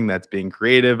networking, that's being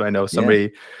creative. I know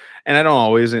somebody, and I don't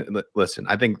always listen.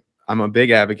 I think I'm a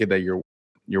big advocate that your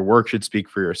work should speak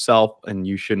for yourself, and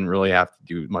you shouldn't really have to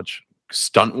do much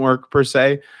stunt work per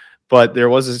se. But there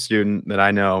was a student that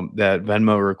I know that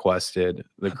Venmo requested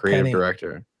the creative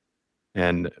director,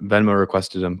 and Venmo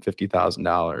requested him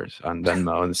 $50,000 on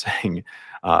Venmo and saying,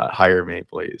 hire me,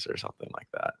 please, or something like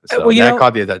that. So that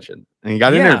caught the attention, and he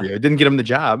got an interview. It didn't get him the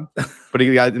job, but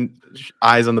he got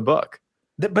eyes on the book.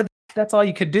 But that's all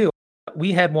you could do.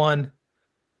 We had an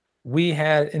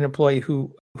employee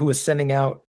who was sending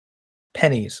out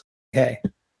pennies. Okay.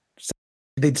 So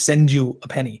they'd send you a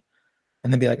penny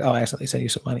and then be like, oh, I accidentally sent you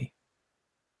some money.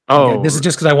 Oh, okay, this is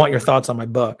just because I want your thoughts on my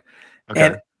book.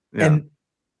 Okay. And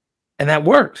that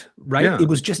worked, right? Yeah. It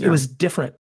was just, it was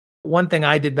different. One thing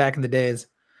I did back in the days,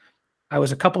 I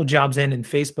was a couple of jobs in and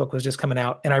Facebook was just coming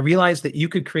out, and I realized that you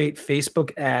could create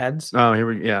Facebook ads. Oh,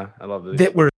 I love this.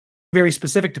 That were very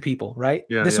specific to people, right?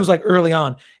 Yeah, this was like early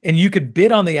on, and you could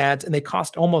bid on the ads and they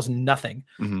cost almost nothing.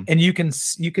 And you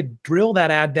could drill that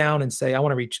ad down and say, I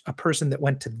want to reach a person that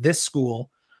went to this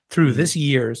school through this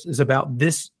years, is about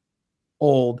this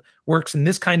old, works in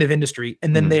this kind of industry.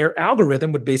 And then their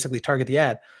algorithm would basically target the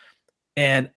ad.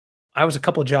 And I was a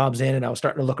couple of jobs in and I was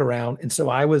starting to look around. And so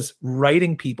I was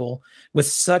writing people with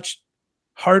such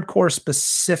hardcore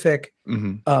specific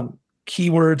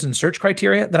keywords and search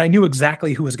criteria that I knew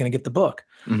exactly who was going to get the book.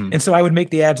 And so I would make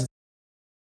the ads,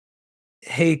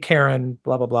 hey, Karen,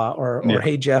 blah, blah, blah, or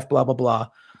hey, Jeff, blah, blah, blah.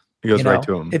 He goes right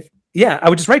to him. I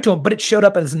would just write to him, but it showed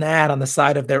up as an ad on the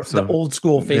side of the old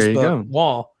school Facebook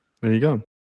wall. There you go.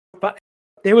 But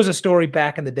there was a story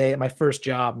back in the day at my first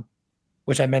job,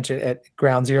 which I mentioned at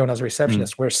Ground Zero when I was a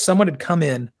receptionist, where someone had come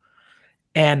in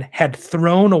and had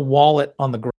thrown a wallet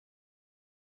on the ground.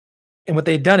 And what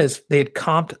they had done is they had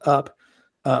comped up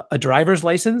a driver's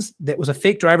license that was a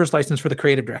fake driver's license for the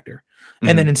creative director.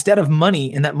 And then instead of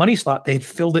money in that money slot, they had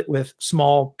filled it with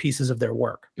small pieces of their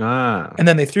work. And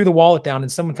then they threw the wallet down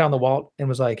and someone found the wallet and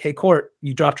was like, hey, Court,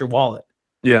 you dropped your wallet.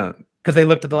 Yeah. Because they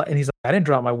looked at and he's like, I didn't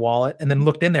drop my wallet, and then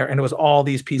looked in there and it was all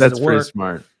these pieces of work. That's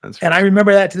pretty smart. And I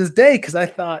remember that to this day because I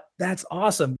thought, that's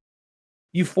awesome.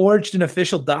 You forged an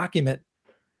official document,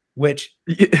 which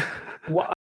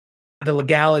the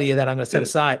legality of that I'm going to set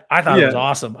aside. I thought it was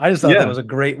awesome. I just thought that was a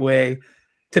great way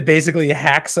to basically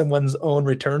hack someone's own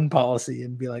return policy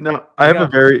and be like, no, I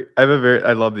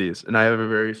love these, and I have a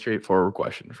very straightforward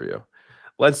question for you.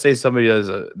 Let's say somebody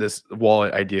does this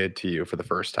wallet idea to you for the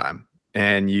first time,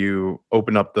 and you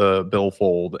open up the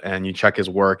billfold and you check his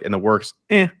work, and the work's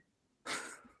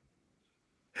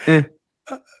Are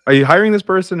you hiring this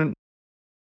person,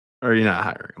 or are you not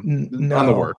hiring him on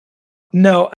the work?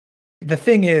 No. The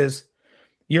thing is,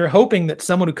 you're hoping that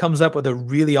someone who comes up with a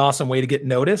really awesome way to get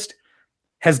noticed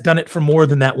has done it for more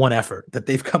than that one effort, that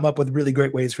they've come up with really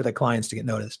great ways for their clients to get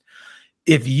noticed.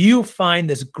 If you find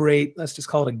this great, let's just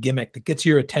call it a gimmick that gets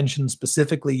your attention,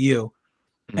 specifically you,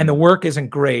 and the work isn't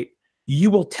great, you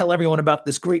will tell everyone about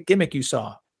this great gimmick you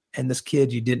saw and this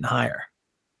kid you didn't hire.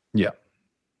 Yeah.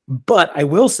 But I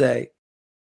will say,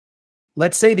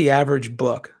 let's say the average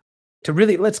book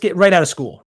let's get right out of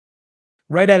school.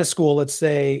 Right out of school, let's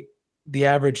say the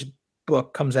average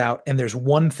book comes out and there's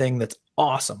one thing that's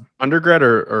awesome. Undergrad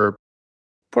or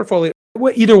portfolio,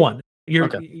 either one. You're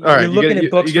okay. All right. You're looking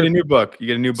at books. You get a new book. You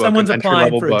get a new book. Someone's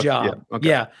applying for a book. job. Yeah. Okay.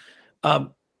 Yeah.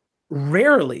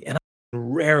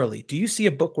 Rarely do you see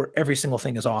a book where every single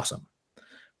thing is awesome.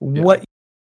 Yeah. What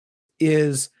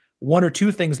is one or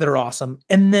two things that are awesome,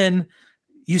 and then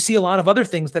you see a lot of other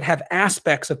things that have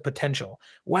aspects of potential.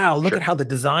 Wow, look at how the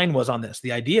design was on this.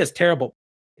 The idea is terrible.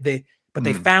 They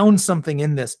found something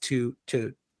in this to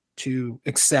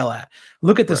excel at.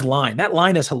 Look at this line. That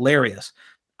line is hilarious.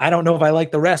 I don't know if I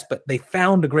like the rest, but they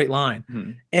found a great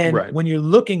line. And when you're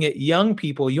looking at young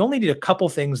people, you only need a couple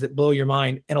things that blow your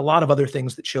mind and a lot of other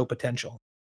things that show potential.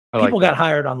 People got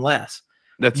hired on less.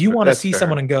 You want to see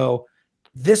someone and go,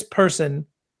 this person,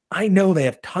 I know they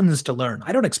have tons to learn.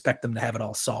 I don't expect them to have it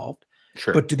all solved.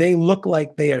 But do they look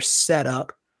like they are set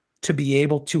up to be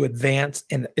able to advance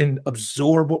and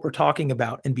absorb what we're talking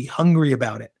about and be hungry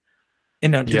about it?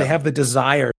 And do they have the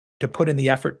desire to put in the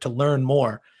effort to learn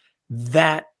more?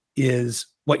 That is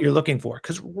what you're looking for.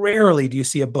 Because rarely do you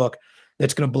see a book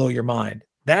that's going to blow your mind.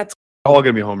 That's all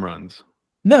going to be home runs.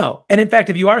 No. And in fact,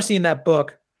 if you are seeing that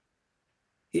book,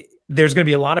 there's going to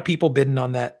be a lot of people bidding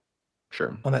on that.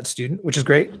 On that student, which is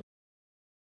great.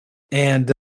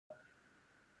 And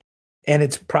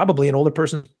it's probably an older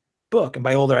person's book. And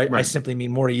by older, I simply mean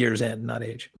more years in, not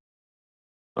age.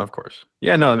 Of course.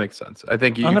 Yeah, no, that makes sense. I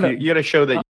think you got to show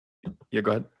that. Yeah,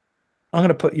 go ahead. I'm going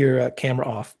to put your camera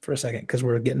off for a second because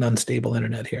we're getting unstable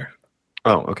internet here.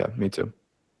 Oh, okay. Me too.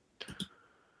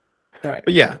 All right.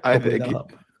 But yeah, I think,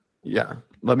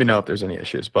 let me know if there's any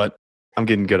issues, but I'm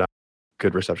getting good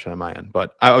reception on my end.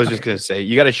 But I was just going to say,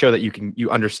 you got to show that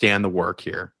you understand the work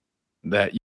here,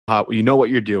 that you know what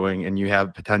you're doing and you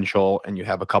have potential and you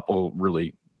have a couple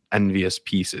really envious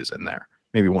pieces in there,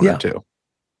 maybe one or two.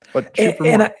 But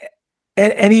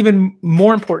and even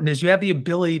more important is you have the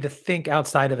ability to think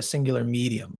outside of a singular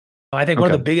medium. I think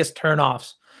one of the biggest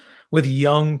turnoffs with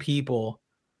young people,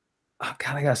 I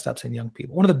gotta stop saying young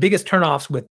people. One of the biggest turnoffs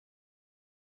with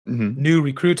new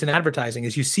recruits in advertising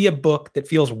is you see a book that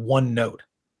feels one note,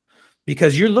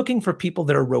 because you're looking for people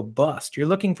that are robust. You're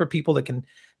looking for people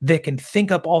that can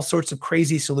think up all sorts of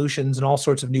crazy solutions in all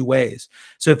sorts of new ways.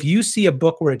 So if you see a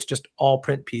book where it's just all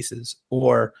print pieces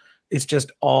or it's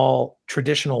just all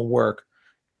traditional work,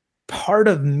 part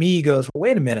of me goes,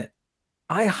 wait a minute,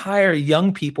 I hire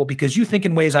young people because you think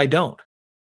in ways I don't.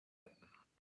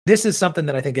 This is something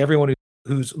that I think everyone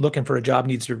who's looking for a job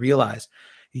needs to realize.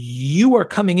 You are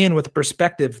coming in with a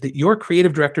perspective that your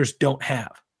creative directors don't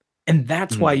have. And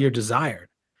that's why you're desired.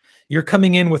 You're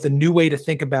coming in with a new way to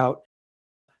think about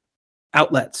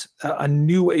outlets, a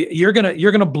new way. You're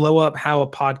gonna blow up how a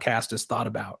podcast is thought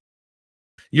about.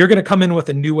 You're gonna come in with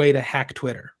a new way to hack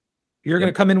Twitter. You're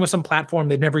gonna come in with some platform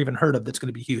they've never even heard of that's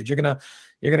gonna be huge. You're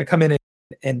gonna come in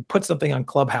and put something on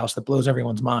Clubhouse that blows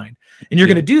everyone's mind. And you're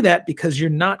gonna do that because you're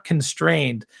not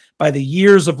constrained by the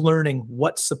years of learning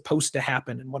what's supposed to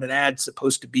happen and what an ad's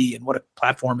supposed to be and what a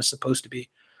platform is supposed to be.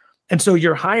 And so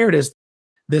you're hired as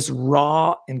this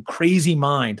raw and crazy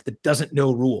mind that doesn't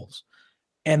know rules.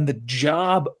 And the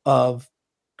job of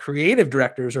creative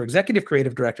directors or executive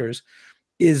creative directors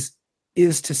is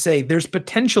to say there's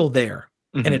potential there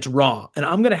and it's raw. And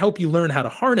I'm going to help you learn how to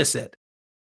harness it.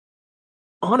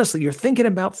 Honestly, you're thinking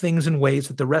about things in ways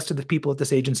that the rest of the people at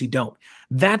this agency don't.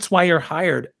 That's why you're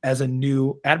hired as a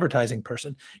new advertising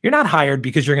person. You're not hired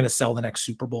because you're going to sell the next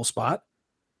Super Bowl spot.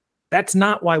 That's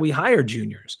not why we hire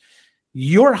juniors.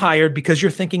 You're hired because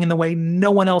you're thinking in the way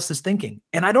no one else is thinking.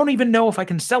 And I don't even know if I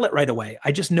can sell it right away.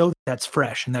 I just know that's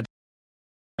fresh. And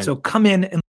so come in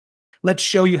and let's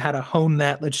show you how to hone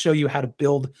that. Let's show you how to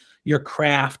build your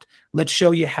craft. Let's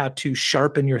show you how to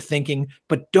sharpen your thinking,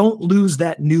 but don't lose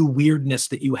that new weirdness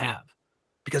that you have,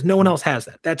 because no one else has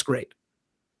that. That's great.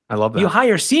 I love that. You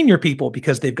hire senior people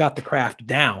because they've got the craft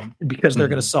down and because they're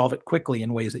going to solve it quickly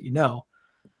in ways that you know.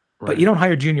 Right. But you don't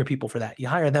hire junior people for that. You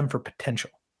hire them for potential.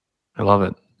 I love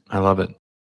it. I love it.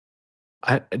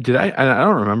 I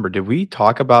don't remember. Did we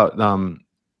talk about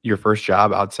your first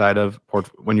job outside of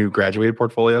when you graduated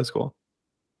portfolio school?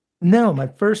 No, my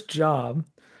first job.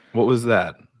 What was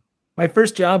that? My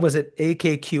first job was at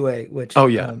AKQA, which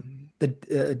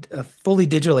a fully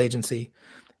digital agency.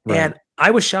 Right. And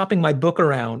I was shopping my book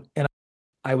around, and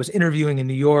I was interviewing in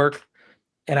New York,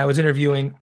 and I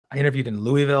interviewed in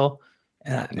Louisville,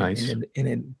 Nice. and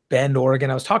in Bend, Oregon.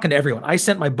 I was talking to everyone. I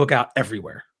sent my book out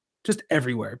everywhere, just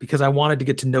everywhere, because I wanted to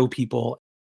get to know people,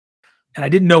 and I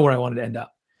didn't know where I wanted to end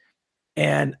up.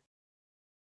 And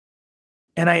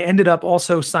I ended up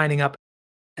also signing up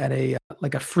at a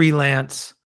like a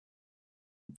freelance,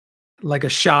 like a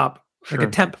shop, Sure.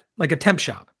 like a temp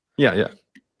shop. Yeah.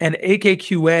 And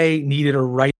AKQA needed a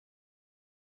writer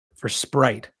for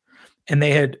Sprite, and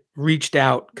they had reached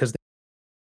out because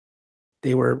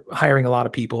they were hiring a lot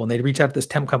of people, and they'd reach out to this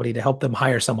temp company to help them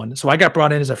hire someone. So I got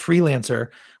brought in as a freelancer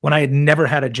when I had never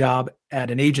had a job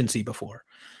at an agency before.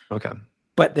 Okay.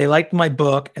 But they liked my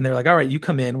book, and they're like, all right, you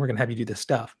come in, we're going to have you do this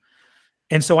stuff.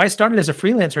 And so I started as a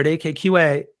freelancer at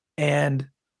AKQA, and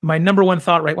my number one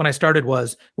thought right when I started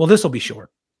was, well, this will be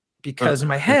short. Because in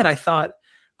my head, I thought,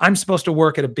 I'm supposed to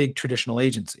work at a big traditional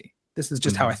agency. This is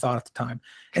just how I thought at the time.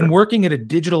 Sure. And working at a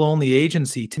digital-only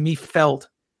agency to me felt,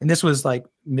 and this was like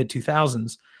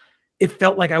mid-2000s, it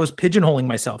felt like I was pigeonholing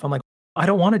myself. I'm like, I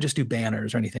don't want to just do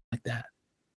banners or anything like that.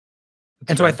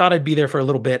 And so I thought I'd be there for a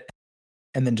little bit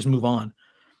and then just move on.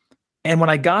 And when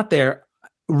I got there,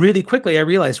 really quickly, I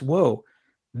realized, whoa,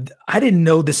 I didn't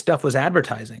know this stuff was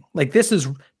advertising. Like, this is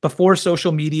before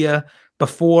social media,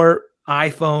 before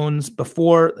iPhones,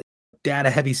 before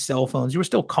data-heavy cell phones. You were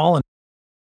still calling.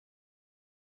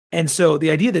 And so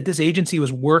the idea that this agency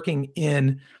was working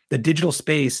in the digital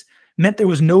space meant there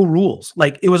was no rules.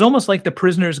 Like, it was almost like the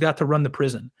prisoners got to run the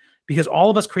prison, because all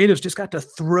of us creatives just got to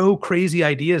throw crazy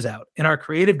ideas out. And our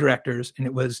creative directors, and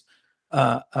it was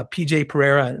PJ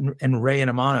Pereira and Ray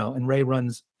Inamano, and Ray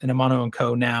runs Inamano &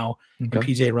 Co. now, and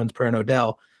PJ runs Pereira &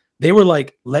 Odell. They were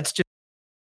like,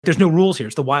 there's no rules here.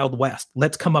 It's the Wild West.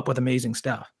 Let's come up with amazing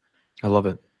stuff. I love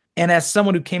it. And as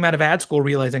someone who came out of ad school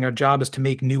realizing our job is to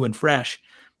make new and fresh,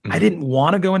 I didn't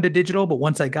want to go into digital, but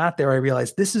once I got there, I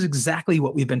realized this is exactly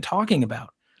what we've been talking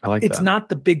about. I like It's that. not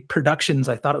the big productions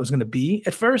I thought it was going to be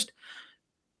at first,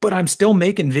 but I'm still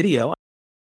making video.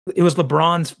 It was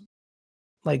LeBron's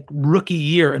like rookie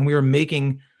year, and we were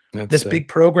making this big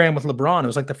program with LeBron. It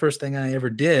was like the first thing I ever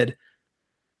did.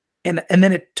 And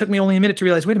then it took me only a minute to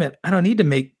realize, wait a minute, I don't need to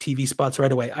make TV spots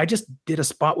right away. I just did a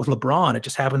spot with LeBron. It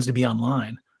just happens to be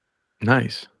online.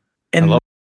 Nice. And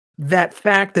that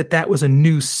fact that was a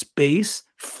new space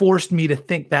forced me to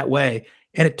think that way.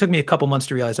 And it took me a couple months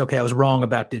to realize, okay, I was wrong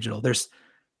about digital. This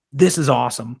is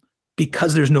awesome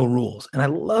because there's no rules. And I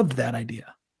loved that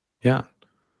idea. Yeah.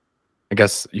 I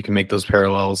guess you can make those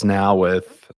parallels now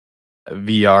with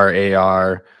VR,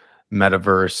 AR,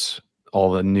 metaverse,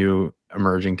 all the new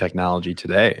emerging technology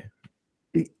today.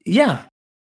 Yeah.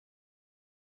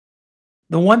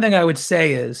 The one thing I would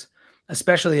say is,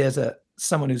 especially as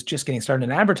someone who's just getting started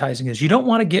in advertising, is you don't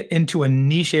want to get into a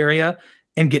niche area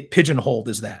and get pigeonholed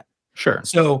as that. Sure.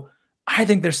 So I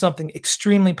think there's something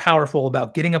extremely powerful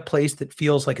about getting a place that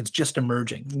feels like it's just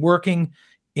emerging, working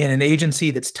in an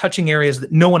agency that's touching areas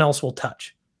that no one else will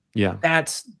touch. Yeah.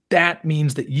 That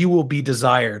means that you will be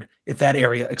desired if that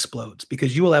area explodes,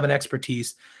 because you will have an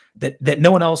expertise that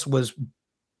no one else was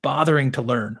bothering to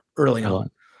learn early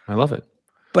on. I love it.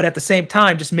 But at the same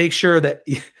time, just make sure that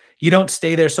you don't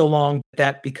stay there so long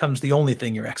that becomes the only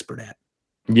thing you're expert at.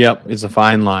 Yep. It's a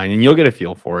fine line, and you'll get a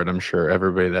feel for it. I'm sure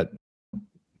everybody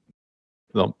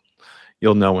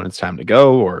you'll know when it's time to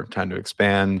go or time to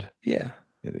expand. Yeah.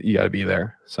 You got to be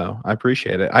there. So I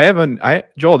appreciate it.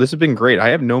 Joel, this has been great. I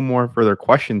have no more further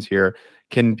questions here.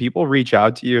 Can people reach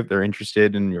out to you if they're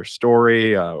interested in your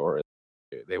story or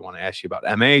they want to ask you about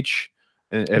MH?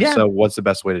 And if so, what's the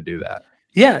best way to do that?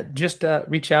 Yeah. Just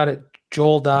reach out at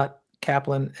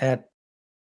joel.kaplan at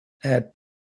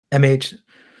MH.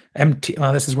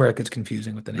 Well, this is where it gets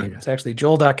confusing with the name. Okay. It's actually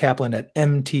joel.kaplan at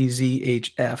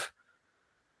mtzhf.com,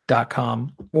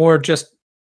 or just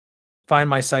find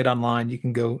my site online. You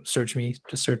can go search me,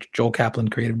 just search Joel Kaplan,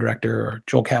 creative director, or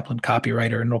Joel Kaplan,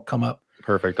 copywriter, and it'll come up.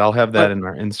 Perfect. I'll have that in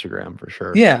our Instagram for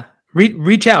sure. Yeah.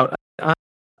 Reach out.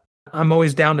 I'm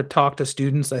always down to talk to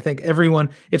students. I think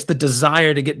it's the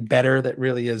desire to get better that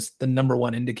really is the number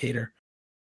one indicator.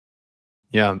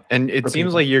 Yeah. And it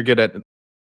seems like you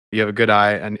have a good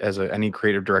eye, and as any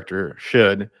creative director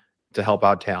should, to help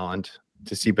out talent,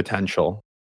 to see potential.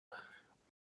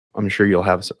 I'm sure you'll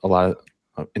have a lot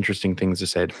of interesting things to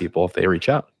say to people if they reach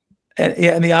out.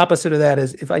 And the opposite of that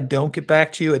is, if I don't get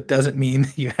back to you, it doesn't mean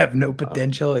you have no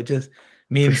potential. It just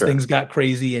means things got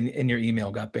crazy and your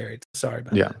email got buried. Sorry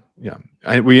about that. Yeah.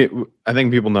 I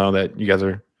think people know that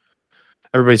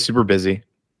everybody's super busy,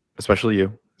 especially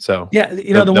you. So yeah,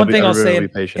 the one thing I'll say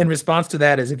in response to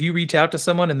that is, if you reach out to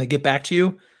someone and they get back to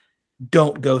you,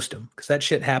 don't ghost them, because that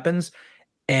shit happens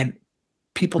and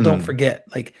people don't forget.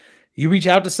 Like, you reach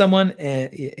out to someone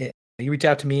and you reach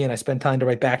out to me and I spend time to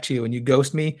write back to you and you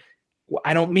ghost me.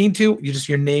 I don't mean to.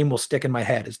 Your name will stick in my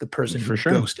head as the person who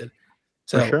ghosted.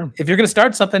 So if you're going to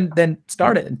start something, then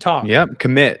start it and talk. Yep.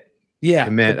 Commit. Yeah.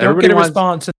 Commit. Don't get a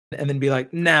response and then be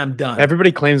like, nah, I'm done.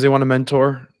 Everybody claims they want a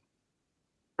mentor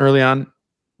early on,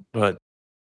 but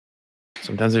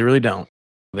sometimes they really don't.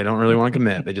 They don't really want to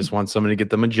commit. They just want somebody to get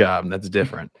them a job. And that's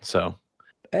different. So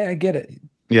hey, I get it.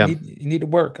 Yeah. You need to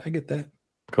work. I get that.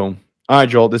 Cool. All right,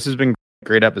 Joel, this has been a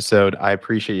great episode. I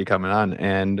appreciate you coming on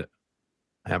and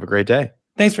have a great day.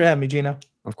 Thanks for having me, Gino.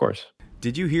 Of course.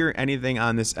 Did you hear anything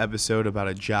on this episode about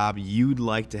a job you'd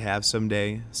like to have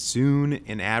someday, soon,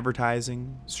 in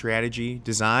advertising, strategy,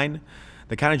 design?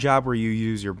 The kind of job where you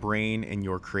use your brain and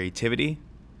your creativity?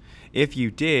 If you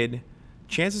did,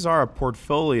 chances are a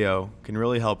portfolio can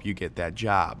really help you get that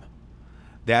job.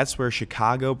 That's where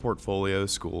Chicago Portfolio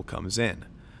School comes in.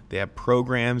 They have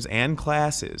programs and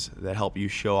classes that help you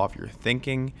show off your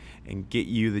thinking and get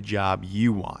you the job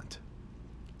you want.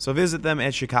 So visit them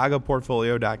at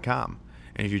chicagoportfolio.com.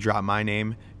 And if you drop my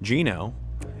name, Gino,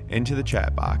 into the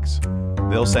chat box,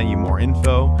 they'll send you more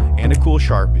info and a cool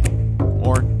Sharpie.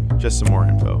 Or just some more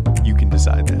info. You can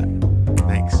decide that.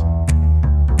 Thanks.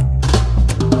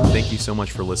 Thank you so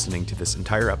much for listening to this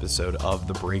entire episode of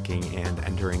the Breaking and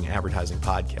Entering Advertising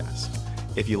Podcast.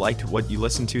 If you liked what you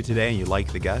listened to today and you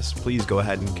like the guests, please go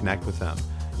ahead and connect with them.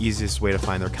 Easiest way to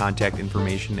find their contact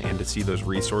information and to see those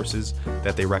resources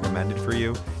that they recommended for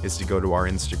you is to go to our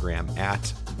Instagram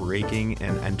at Breaking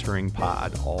and Entering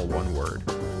Pod, all one word.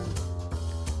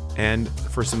 And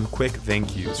for some quick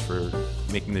thank yous for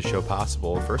making this show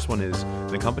possible, the first one is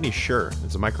the company Shure.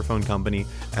 It's a microphone company,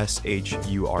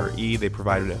 SHURE. They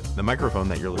provided the microphone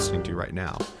that you're listening to right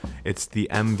now. It's the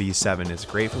MV7. It's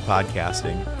great for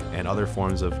podcasting and other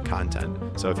forms of content.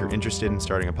 So if you're interested in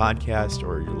starting a podcast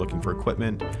or you're looking for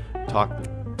equipment,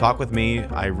 talk with me.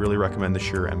 I really recommend the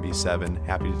Shure MV7.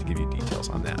 Happy to give you details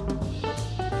on that.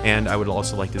 And I would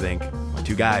also like to thank my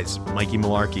two guys, Mikey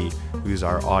Malarkey, who's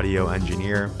our audio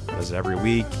engineer, does it every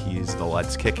week. He's the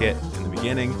Let's Kick It in the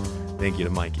beginning. Thank you to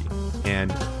Mikey.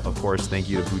 And of course, thank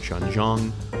you to Buchan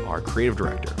Zhang, our creative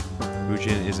director.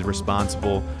 Buchan is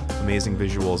responsible, amazing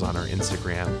visuals on our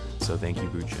Instagram. So thank you,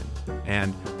 Buchan.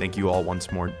 And thank you all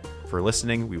once more for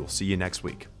listening. We will see you next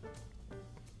week.